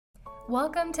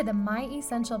Welcome to the My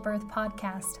Essential Birth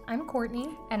podcast. I'm Courtney.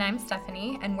 And I'm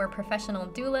Stephanie, and we're professional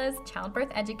doulas, childbirth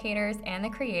educators, and the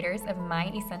creators of My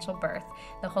Essential Birth,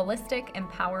 the holistic,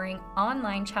 empowering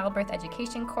online childbirth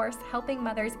education course helping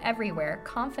mothers everywhere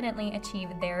confidently achieve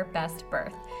their best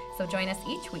birth. So join us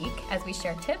each week as we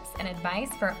share tips and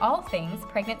advice for all things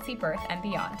pregnancy, birth, and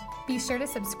beyond. Be sure to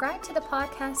subscribe to the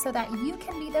podcast so that you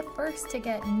can be the first to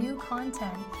get new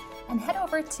content. And head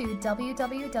over to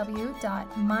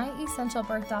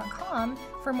www.myessentialbirth.com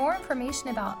for more information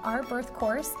about our birth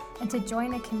course and to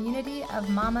join a community of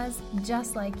mamas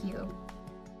just like you.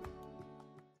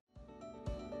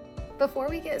 Before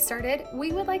we get started,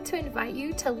 we would like to invite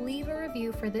you to leave a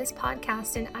review for this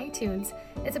podcast in iTunes.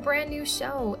 It's a brand new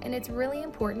show, and it's really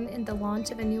important in the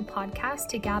launch of a new podcast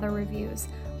to gather reviews.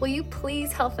 Will you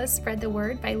please help us spread the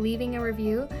word by leaving a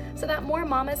review so that more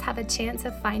mamas have a chance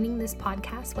of finding this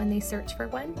podcast when they search for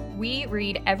one? We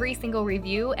read every single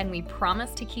review, and we promise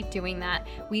to keep doing that.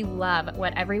 We love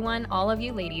what all of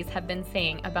you ladies have been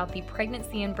saying about the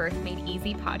Pregnancy and Birth Made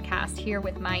Easy podcast here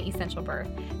with My Essential Birth.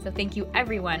 So thank you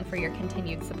everyone for your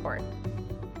continued support.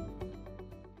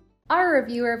 Our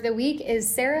reviewer of the week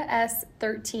is Sarah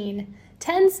S13.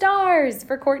 10 stars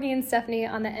for Courtney and Stephanie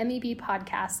on the MEB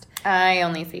podcast. I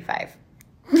only see 5.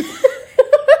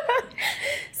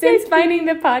 Since finding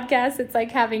the podcast, it's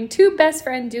like having two best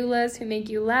friend doulas who make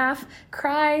you laugh,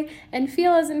 cry, and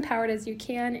feel as empowered as you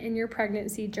can in your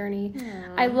pregnancy journey.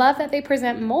 Aww. I love that they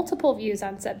present multiple views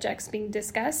on subjects being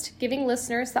discussed, giving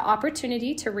listeners the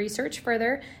opportunity to research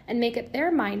further and make up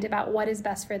their mind about what is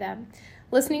best for them.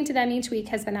 Listening to them each week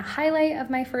has been a highlight of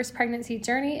my first pregnancy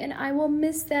journey, and I will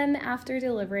miss them after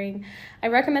delivering. I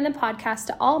recommend the podcast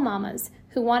to all mamas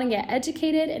who want to get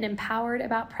educated and empowered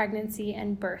about pregnancy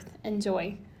and birth.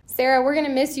 Enjoy. Sarah, we're going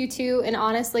to miss you too, and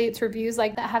honestly, it's reviews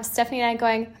like that have Stephanie and I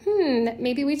going,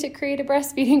 maybe we should create a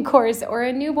breastfeeding course or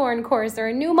a newborn course or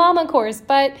a new mama course,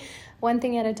 but one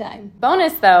thing at a time.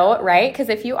 Bonus though, right? Because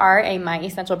if you are a My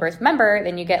Essential Birth member,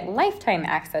 then you get lifetime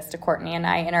access to Courtney and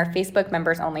I in our Facebook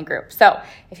members only group. So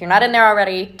if you're not in there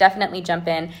already, definitely jump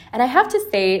in. And I have to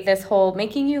say, this whole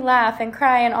making you laugh and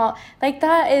cry and all, like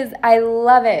that is, I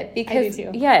love it. Because I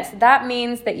do too. Yes, that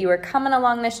means that you are coming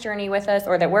along this journey with us,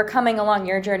 or that we're coming along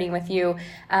your journey with you,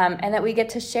 and that we get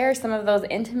to share some of those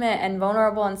intimate and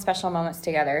vulnerable and special moments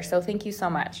together. So thank you so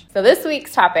much. So this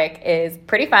week's topic is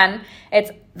pretty fun. It's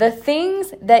the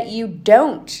things that you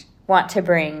don't want to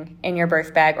bring in your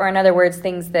birth bag, or in other words,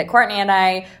 things that Courtney and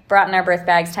I brought in our birth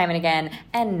bags time and again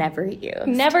and never used.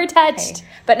 Never touched. Okay.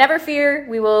 But never fear,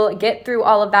 we will get through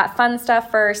all of that fun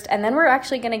stuff first, and then we're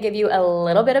actually going to give you a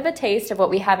little bit of a taste of what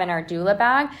we have in our doula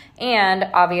bag, and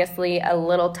obviously a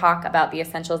little talk about the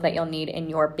essentials that you'll need in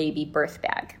your baby birth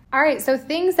bag. All right, so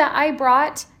things that I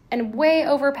brought and way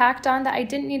overpacked on that I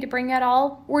didn't need to bring at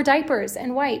all were diapers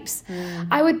and wipes.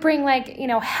 I would bring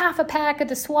half a pack of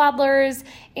the Swaddlers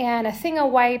and a thing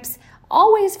of wipes,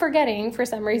 always forgetting for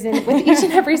some reason with each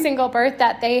and every single birth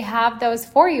that they have those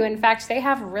for you. In fact, they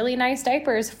have really nice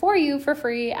diapers for you for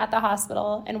free at the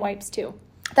hospital, and wipes too.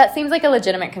 That seems like a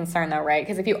legitimate concern though, right?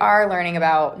 Because if you are learning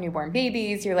about newborn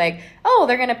babies, you're like, oh,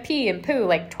 they're going to pee and poo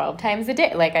like 12 times a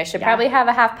day. Like I should probably have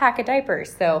a half pack of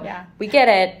diapers. So we get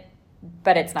it.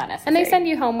 But it's not necessary. And they send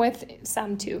you home with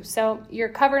some too. So you're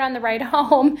covered on the ride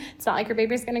home. It's not like your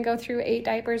baby's going to go through 8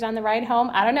 diapers on the ride home.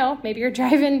 I don't know. Maybe you're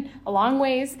driving a long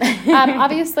ways.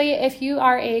 Obviously, if you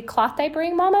are a cloth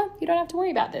diapering mama, you don't have to worry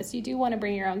about this. You do want to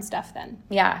bring your own stuff then.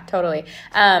 Yeah, totally.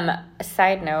 A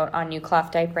side note on you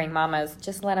cloth diapering mamas,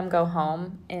 just let them go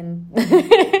home and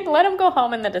let them go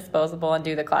home in the disposable and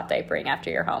do the cloth diapering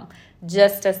after you're home.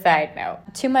 Just a side note.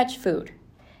 Too much food.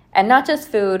 And not just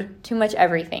food, too much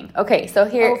everything. Okay, so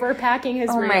here... Overpacking is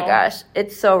real. Oh my gosh,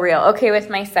 it's so real. Okay, with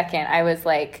my second, I was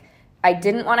like, I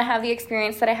didn't want to have the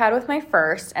experience that I had with my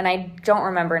first, and I don't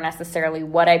remember necessarily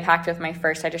what I packed with my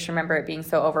first. I just remember it being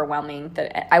so overwhelming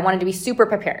that I wanted to be super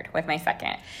prepared with my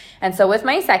second. And so with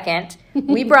my second,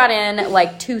 we brought in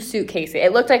like 2 suitcases.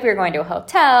 It looked like we were going to a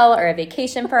hotel or a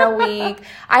vacation for a week.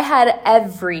 I had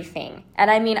everything.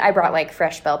 And I mean, I brought like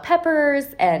fresh bell peppers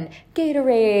and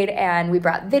Gatorade, and we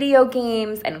brought video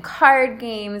games and card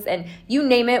games, and you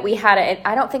name it, we had it.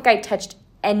 I don't think I touched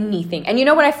anything. And you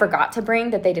know what I forgot to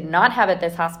bring that they did not have at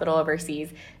this hospital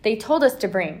overseas? They told us to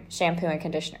bring shampoo and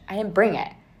conditioner. I didn't bring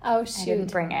it. Oh, shoot. I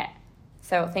didn't bring it.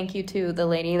 So thank you to the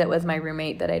lady that was my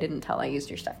roommate that I didn't tell I used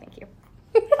your stuff. Thank you.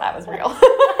 That was real.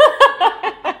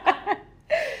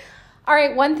 All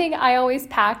right, one thing I always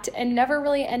packed and never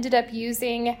really ended up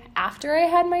using after I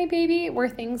had my baby were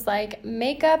things like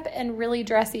makeup and really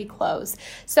dressy clothes.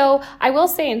 So I will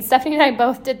say, and Stephanie and I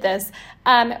both did this,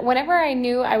 whenever I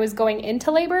knew I was going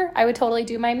into labor, I would totally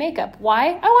do my makeup. Why?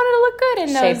 I wanted to look good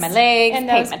in those, shave my legs, in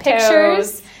paint those my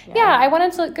pictures. toes. Yeah, I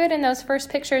wanted to look good in those first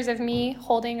pictures of me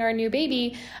holding our new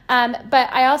baby.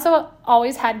 But I also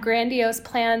always had grandiose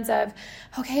plans of,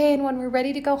 okay, and when we're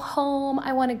ready to go home,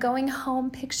 I want a going home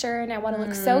picture and I want to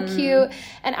look so cute.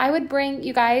 And I would bring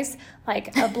you guys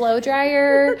like a blow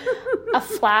dryer, a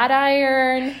flat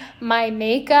iron, my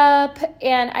makeup,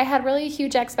 and I had really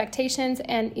huge expectations.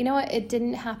 And you know what? It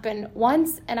didn't happen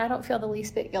once, and I don't feel the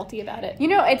least bit guilty about it. You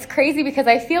know, it's crazy because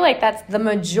I feel like that's the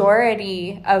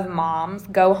majority of moms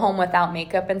go home without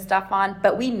makeup and stuff on,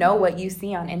 but we know what you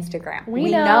see on Instagram. We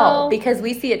know because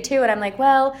we see it too, and I'm like,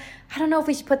 well, I don't know if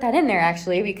we should put that in there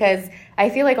actually, because I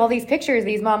feel like all these pictures,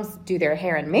 these moms do their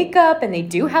hair and makeup and they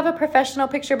do have a professional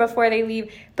picture before they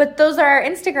leave, but those are our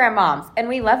Instagram moms and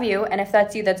we love you. And if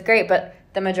that's you, that's great. But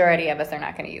the majority of us are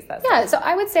not going to use that. Yeah. So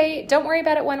I would say don't worry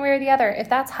about it one way or the other. If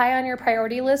that's high on your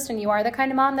priority list and you are the kind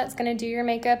of mom that's going to do your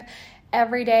makeup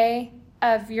every day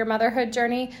of your motherhood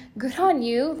journey, good on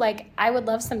you. Like, I would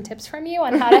love some tips from you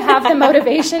on how to have the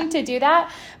motivation to do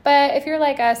that. But if you're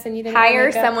like us and you didn't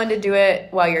hire someone to do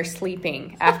it while you're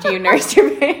sleeping after you nurse your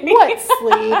baby. What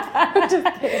sleep? I'm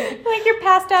just kidding. Like you're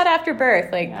passed out after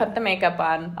birth. Like put the makeup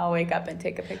on. I'll wake up and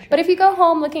take a picture. But if you go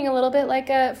home looking a little bit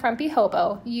like a frumpy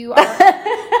hobo, you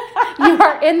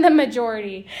are in the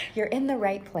majority. You're in the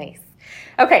right place.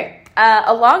 Okay.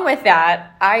 Along with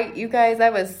that, you guys, I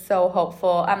was so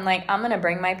hopeful. I'm like, I'm going to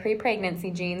bring my pre-pregnancy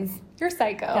jeans. You're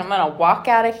psycho. I'm going to walk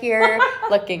out of here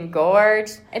looking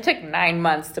gorgeous. It took 9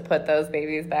 months to put those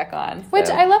babies back on. So. Which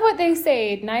I love what they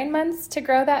say, 9 months to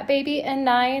grow that baby and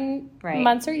 9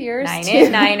 months or years 9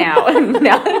 in, 9 out.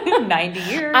 90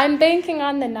 years. I'm banking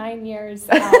on the 9 years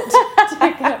out to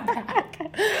get back.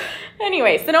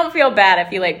 Anyway, so don't feel bad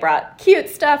if you like brought cute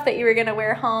stuff that you were going to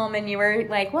wear home and you were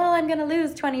like, well, I'm going to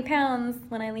lose 20 pounds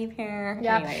when I leave here.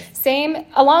 Yeah. Anyways.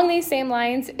 Along these same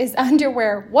lines is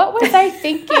underwear. What was I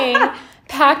thinking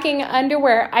packing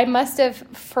underwear? I must have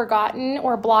forgotten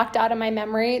or blocked out of my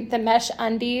memory the mesh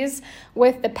undies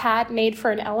with the pad made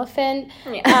for an elephant.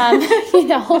 Yeah.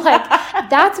 Like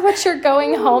that's what you're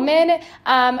going home in.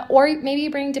 Or maybe you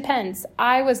bring Depends.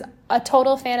 I was a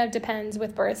total fan of Depends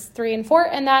with births 3 and 4,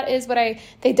 and that is what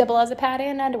they double as a pad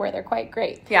and underwear. They're quite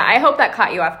great. Yeah, I hope that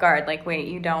caught you off guard. Like, wait,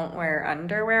 you don't wear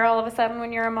underwear all of a sudden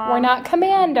when you're a mom? We're not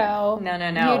commando.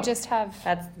 No. You just have...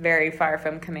 That's very far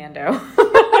from commando.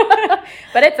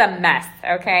 But it's a mess,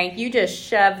 okay? You just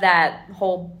shove that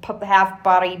whole half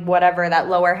body, whatever, that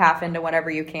lower half into whatever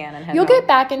you can. And you'll get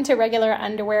back into regular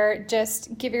underwear.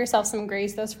 Just give yourself some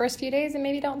grace those first few days and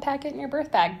maybe don't pack it in your birth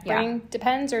bag. Bring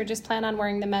Depends or just plan on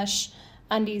wearing the mesh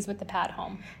undies with the pad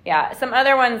home. Yeah, some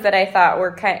other ones that I thought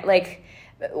were kind of like,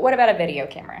 what about a video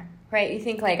camera? Right? You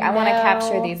think like, I want to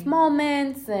capture these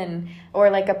moments or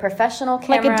like a professional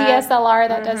camera. Like a DSLR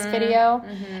that does video.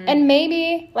 Mm-hmm. And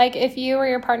maybe like if you or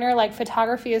your partner, like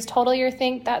photography is totally your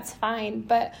thing, that's fine.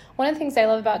 But one of the things I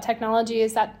love about technology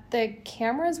is that the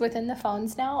cameras within the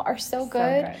phones now are so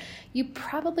good. You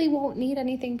probably won't need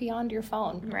anything beyond your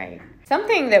phone. Right.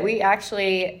 Something that we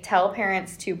actually tell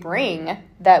parents to bring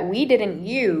that we didn't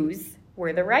use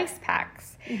were the rice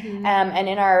packs. Mm-hmm. And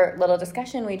in our little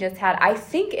discussion we just had, I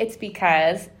think it's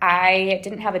because I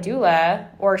didn't have a doula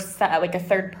or like a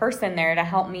third person there to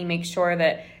help me make sure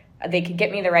that they could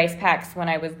get me the rice packs when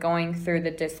I was going through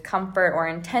the discomfort or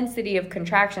intensity of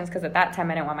contractions, because at that time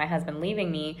I didn't want my husband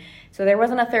leaving me. So there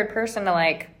wasn't a third person to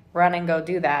like run and go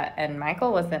do that, and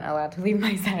Michael wasn't allowed to leave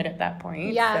my side at that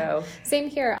point. Yeah, same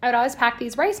here. I would always pack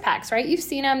these rice packs, right? You've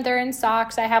seen them. They're in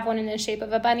socks. I have one in the shape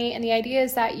of a bunny, and the idea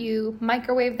is that you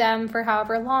microwave them for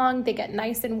however long. They get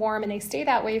nice and warm, and they stay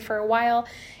that way for a while.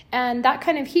 And that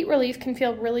kind of heat relief can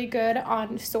feel really good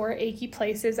on sore, achy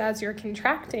places as you're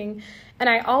contracting. And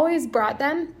I always brought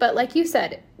them, but like you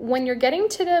said, when you're getting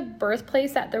to the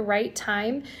birthplace at the right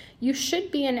time, you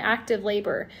should be in active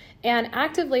labor. And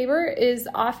active labor is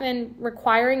often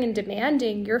requiring and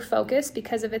demanding your focus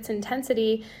because of its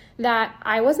intensity, that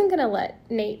I wasn't going to let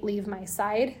Nate leave my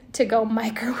side to go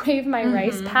microwave my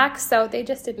rice packs, so they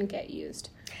just didn't get used.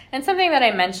 And something that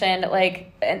I mentioned,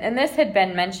 like, and this had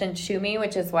been mentioned to me,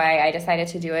 which is why I decided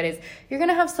to do it, is you're going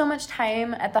to have so much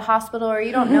time at the hospital, or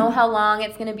you don't know how long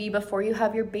it's going to be before you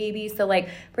have your baby. So, like,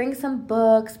 bring some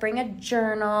books, bring a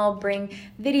journal, bring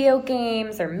video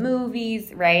games or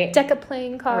movies, right? Deck of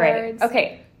playing cards. Right.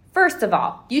 Okay. First of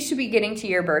all, you should be getting to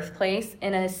your birthplace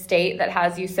in a state that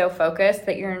has you so focused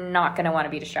that you're not going to want to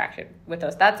be distracted with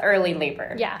those. That's early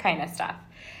labor kind of stuff.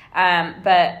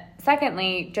 But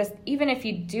secondly, just even if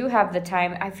you do have the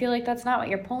time, I feel like that's not what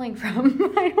you're pulling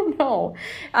from. I don't know.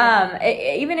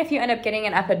 Even if you end up getting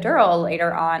an epidural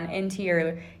later on into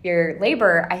your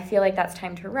labor, I feel like that's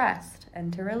time to rest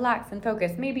and to relax and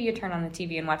focus. Maybe you turn on the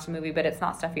TV and watch a movie, but it's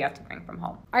not stuff you have to bring from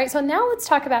home. All right, so now let's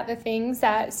talk about the things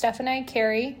that Steph and I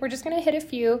carry. We're just going to hit a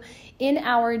few in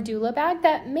our doula bag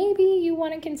that maybe you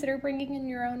want to consider bringing in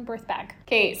your own birth bag.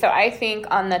 Okay, so I think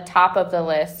on the top of the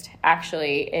list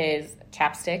actually is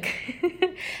chapstick.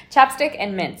 Chapstick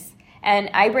and mints. And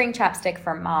I bring chapstick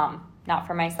for Mom, not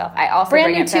for myself. I also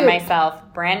bring it for myself.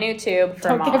 Brand new tube for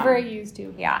Mom. Don't give her a used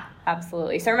tube. Yeah,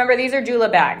 absolutely. So remember, these are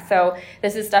doula bags. So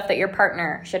this is stuff that your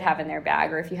partner should have in their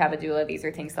bag, or if you have a doula, these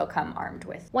are things they'll come armed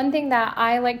with. One thing that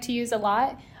I like to use a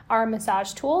lot are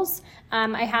massage tools.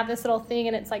 I have this little thing,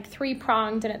 and it's like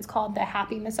 3-pronged, and it's called the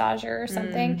Happy Massager or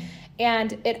something.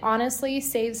 And it honestly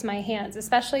saves my hands,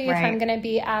 especially if I'm going to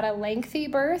be at a lengthy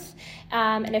birth.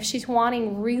 And if she's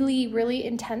wanting really, really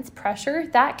intense pressure,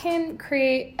 that can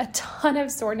create a ton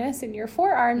of soreness in your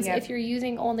forearms if you're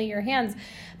using only your hands.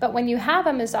 But when you have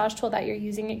a massage tool that you're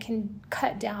using, it can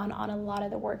cut down on a lot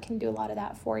of the work, can do a lot of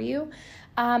that for you.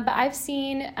 But I've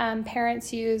seen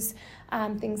parents use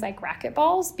things like racquet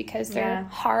balls because they're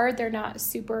hard, they're not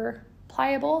super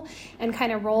pliable, and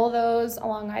kind of roll those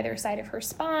along either side of her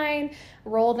spine,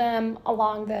 roll them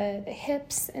along the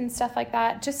hips and stuff like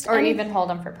that. Even hold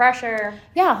them for pressure.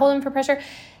 Yeah, hold them for pressure.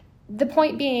 The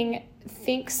point being,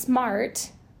 think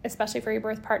smart, especially for your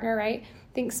birth partner, right?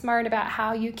 Think smart about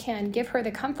how you can give her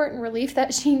the comfort and relief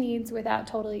that she needs without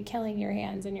totally killing your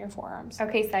hands and your forearms.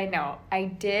 Okay, side note, I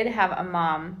did have a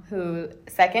mom who,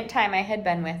 second time I had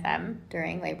been with them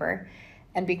during labor,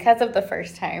 and because of the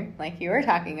first time, like you were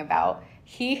talking about,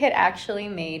 he had actually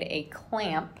made a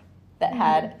clamp that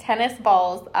had tennis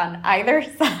balls on either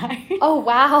side. Oh,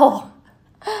 wow.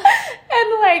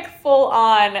 And like full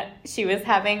on, she was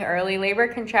having early labor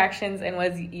contractions and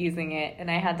was using it,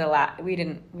 and I had to laugh. We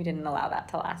didn't allow that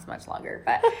to last much longer,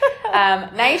 but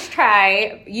nice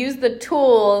try. Use the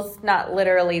tools, not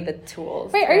literally the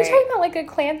tools. Wait, are you talking about like a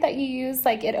clamp that you use,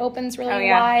 like it opens really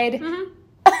wide? Mm-hmm.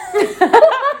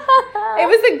 It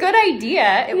was a good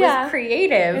idea. It was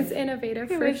creative. It's innovative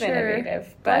for sure.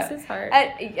 Innovative, bless his heart.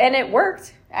 And it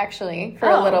worked actually for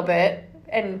a little bit.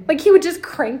 And like he would just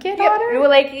crank it on her? Well,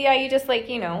 like, you just like,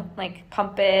 like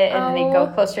pump it and they go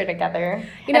closer together.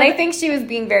 And I think she was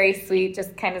being very sweet,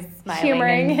 just kind of smiling.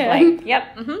 Humoring him. Like,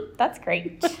 yep, that's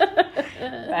great.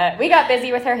 But we got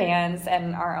busy with her hands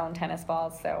and our own tennis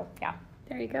balls, so yeah.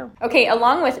 There you go. Okay,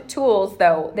 along with tools,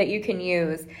 though, that you can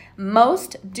use,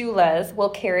 most doulas will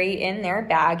carry in their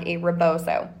bag a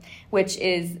rebozo, which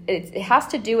it has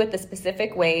to do with the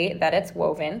specific way that it's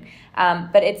woven,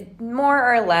 but it's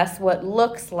more or less what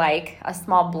looks like a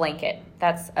small blanket.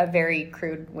 That's a very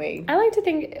crude way. I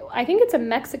think it's a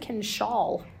Mexican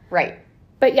shawl. Right.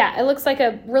 But yeah, it looks like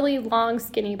a really long,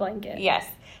 skinny blanket. Yes.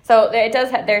 So it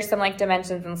does there's some like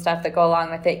dimensions and stuff that go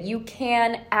along with it. You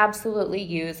can absolutely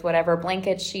use whatever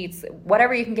blanket, sheets,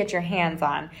 whatever you can get your hands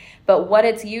on. But what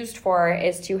it's used for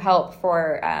is to help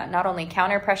for not only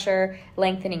counter pressure,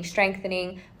 lengthening,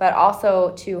 strengthening, but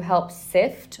also to help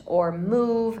sift or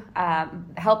move,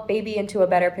 help baby into a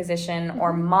better position,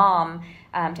 or mom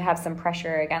to have some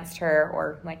pressure against her,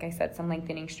 or like I said, some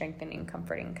lengthening, strengthening,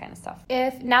 comforting kind of stuff.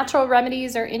 If natural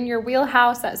remedies are in your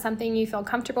wheelhouse, that's something you feel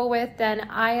comfortable with, then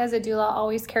I, as a doula,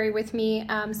 always carry with me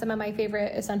some of my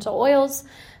favorite essential oils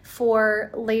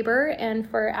for labor and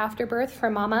for afterbirth for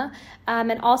mama,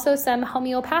 and also some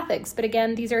homeopathics. But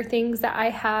again, these are things that I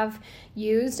have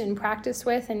used and practiced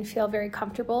with and feel very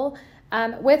comfortable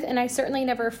with, and I certainly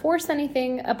never force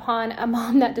anything upon a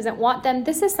mom that doesn't want them.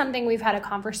 This is something we've had a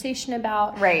conversation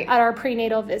about at our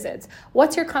prenatal visits.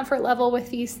 What's your comfort level with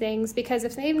these things? Because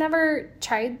if they've never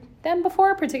tried them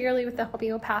before, particularly with the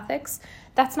homeopathics,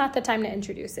 that's not the time to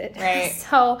introduce it. Right.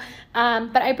 So,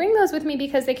 but I bring those with me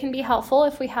because they can be helpful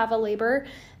if we have a labor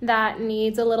that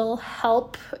needs a little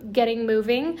help getting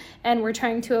moving and we're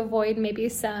trying to avoid maybe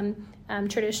some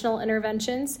traditional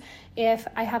interventions. If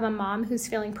I have a mom who's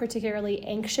feeling particularly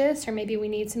anxious, or maybe we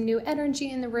need some new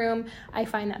energy in the room, I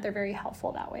find that they're very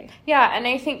helpful that way. Yeah, and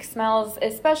I think smells,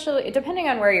 especially depending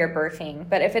on where you're birthing,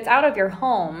 but if it's out of your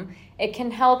home, it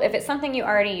can help. If it's something you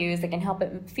already use that can help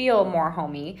it feel more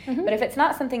homey. But if it's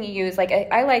not something you use, like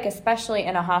I like, especially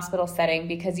in a hospital setting,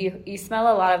 because you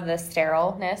smell a lot of the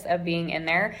sterileness of being in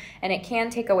there, and it can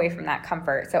take away from that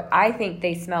comfort. So I think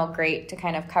they smell great to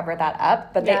kind of cover that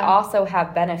up, but they also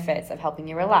have benefits of helping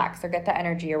you relax or get the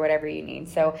energy or whatever you need.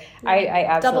 So I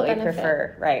absolutely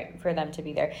prefer, for them to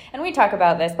be there. And we talk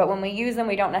about this, but when we use them,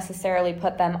 we don't necessarily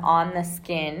put them on the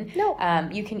skin. No.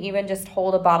 You can even just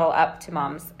hold a bottle up to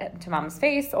mom's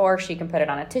face, or she can put it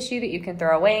on a tissue that you can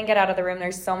throw away and get out of the room.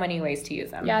 There's so many ways to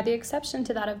use them. Yeah, the exception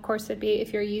to that, of course, would be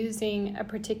if you're using a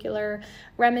particular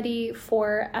remedy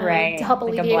for to help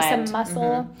alleviate some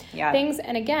muscle things.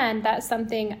 And again, that's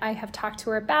something I have talked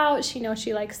to her about. She knows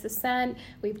she likes the scent.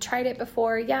 We've tried it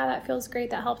before. Yeah, that feels great.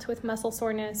 That helped with muscle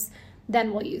soreness.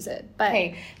 Then we'll use it. But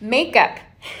okay, makeup.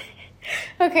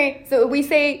 Okay, so we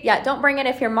say, don't bring it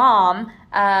if you're mom.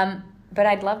 But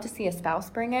I'd love to see a spouse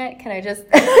bring it. Can I just...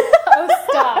 Oh,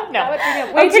 stop. No.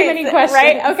 Way too many questions.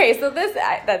 Right? Okay, so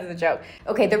that's a joke.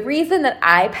 Okay, the reason that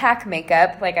I pack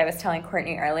makeup, like I was telling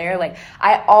Courtney earlier, like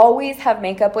I always have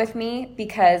makeup with me,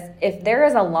 because if there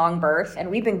is a long birth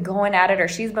and we've been going at it, or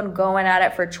she's been going at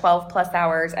it for 12 plus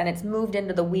hours and it's moved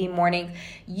into the wee morning,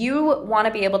 you want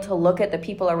to be able to look at the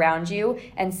people around you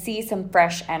and see some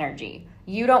fresh energy.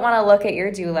 You don't want to look at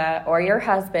your doula or your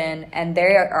husband and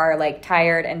they are like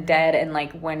tired and dead and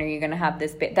like, when are you going to have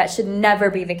this baby? That should never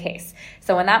be the case.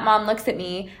 So when that mom looks at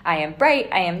me, I am bright,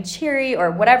 I am cheery,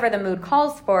 or whatever the mood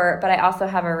calls for, but I also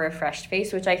have a refreshed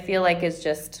face, which I feel like is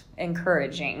just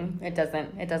encouraging. It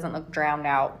doesn't look drowned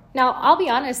out. Now, I'll be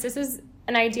honest, this is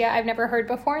an idea I've never heard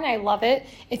before, and I love it.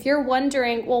 If you're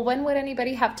wondering, well, when would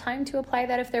anybody have time to apply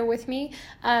that if they're with me?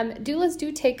 Doulas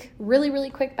do take really, really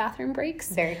quick bathroom breaks.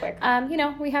 Very quick.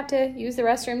 We have to use the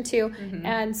restroom too,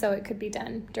 and so it could be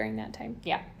done during that time.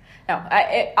 Yeah. No,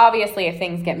 obviously if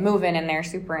things get moving and they're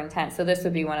super intense, so this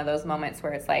would be one of those moments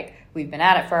where it's like, we've been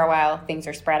at it for a while, things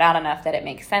are spread out enough that it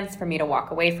makes sense for me to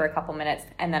walk away for a couple minutes,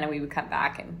 and then we would come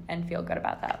back and feel good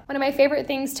about that. One of my favorite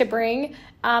things to bring,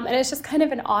 and it's just kind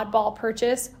of an oddball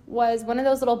purchase, was one of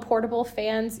those little portable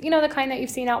fans, the kind that you've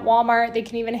seen at Walmart. They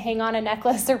can even hang on a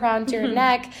necklace around your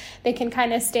neck. They can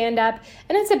kind of stand up,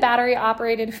 and it's a battery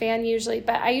operated fan usually,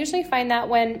 but I usually find that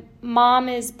when mom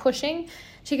is pushing,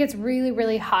 she gets really,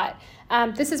 really hot.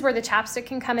 This is where the chapstick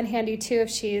can come in handy too.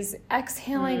 If she's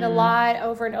exhaling a lot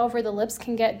over and over, the lips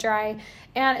can get dry.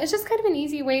 And it's just kind of an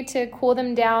easy way to cool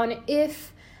them down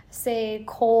if, say,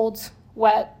 cold,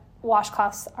 wet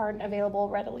washcloths aren't available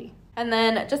readily. And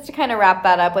then just to kind of wrap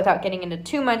that up without getting into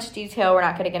too much detail, we're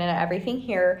not going to get into everything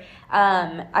here.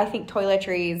 I think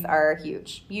toiletries are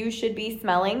huge. You should be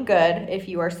smelling good if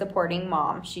you are supporting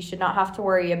mom. She should not have to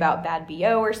worry about bad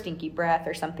BO or stinky breath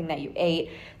or something that you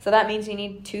ate. So that means you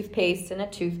need toothpaste and a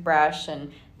toothbrush and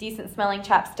decent smelling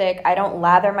chapstick. I don't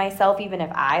lather myself, even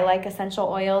if I like essential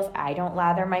oils. I don't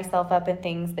lather myself up in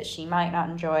things that she might not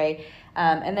enjoy.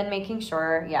 And then making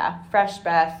sure, fresh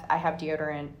breath. I have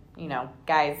deodorant,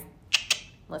 guys.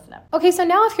 Listen up. Okay, so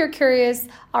now if you're curious,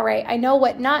 all right, I know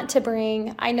what not to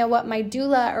bring. I know what my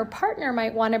doula or partner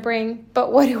might want to bring,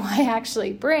 but what do I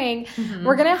actually bring?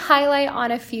 We're going to highlight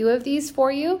on a few of these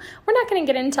for you. We're not going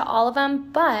to get into all of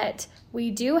them, but we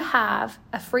do have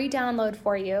a free download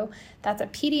for you. That's a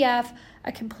PDF,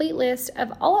 a complete list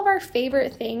of all of our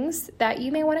favorite things that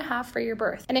you may want to have for your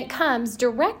birth. And it comes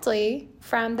directly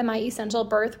from the My Essential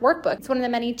Birth Workbook. It's one of the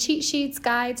many cheat sheets,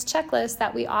 guides, checklists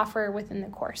that we offer within the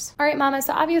course. All right, Mama,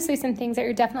 so obviously some things that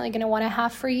you're definitely going to want to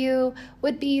have for you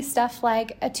would be stuff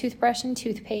like a toothbrush and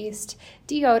toothpaste,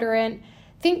 deodorant.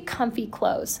 Think comfy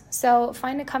clothes. So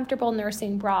find a comfortable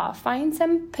nursing bra. Find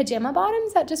some pajama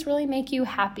bottoms that just really make you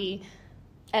happy.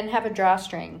 And have a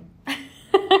drawstring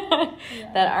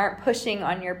that aren't pushing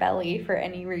on your belly for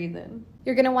any reason.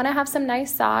 You're going to want to have some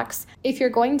nice socks. If you're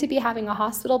going to be having a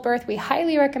hospital birth, we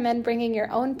highly recommend bringing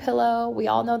your own pillow. We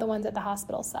all know the ones at the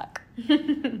hospital suck.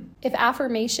 If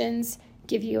affirmations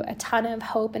give you a ton of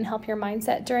hope and help your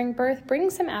mindset during birth, bring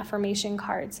some affirmation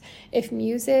cards. If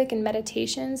music and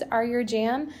meditations are your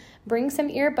jam, bring some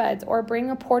earbuds or bring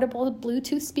a portable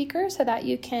Bluetooth speaker so that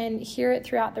you can hear it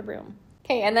throughout the room.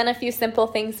 Okay, and then a few simple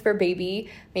things for baby.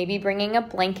 Maybe bringing a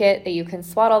blanket that you can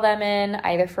swaddle them in,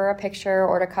 either for a picture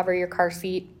or to cover your car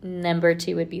seat. Number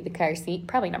 2 would be the car seat,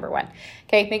 probably number 1.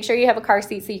 Okay, make sure you have a car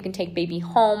seat so you can take baby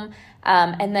home.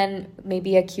 And then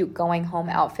maybe a cute going home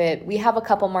outfit. We have a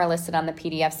couple more listed on the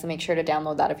PDF, so make sure to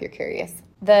download that if you're curious.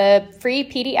 The free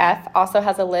PDF also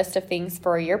has a list of things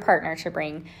for your partner to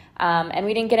bring. And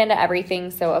we didn't get into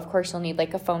everything, so of course you'll need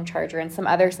like a phone charger and some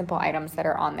other simple items that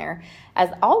are on there.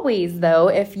 As always, though,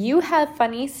 if you have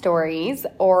funny stories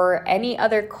or any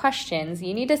other questions,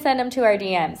 you need to send them to our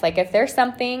DMs. Like if there's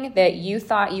something that you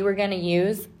thought you were going to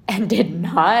use and did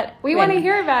not. We want to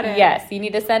hear about it. Yes, you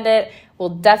need to send it. We'll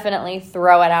definitely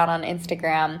throw it out on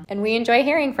Instagram. And we enjoy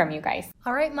hearing from you guys.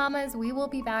 All right, mamas, we will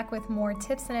be back with more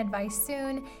tips and advice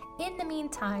soon. In the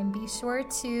meantime, be sure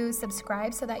to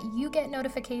subscribe so that you get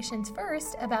notifications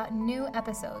first about new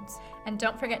episodes. And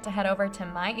don't forget to head over to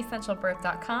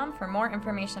myessentialbirth.com for more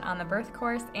information on the birth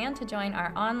course and to join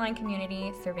our online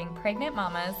community serving pregnant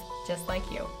mamas just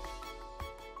like you.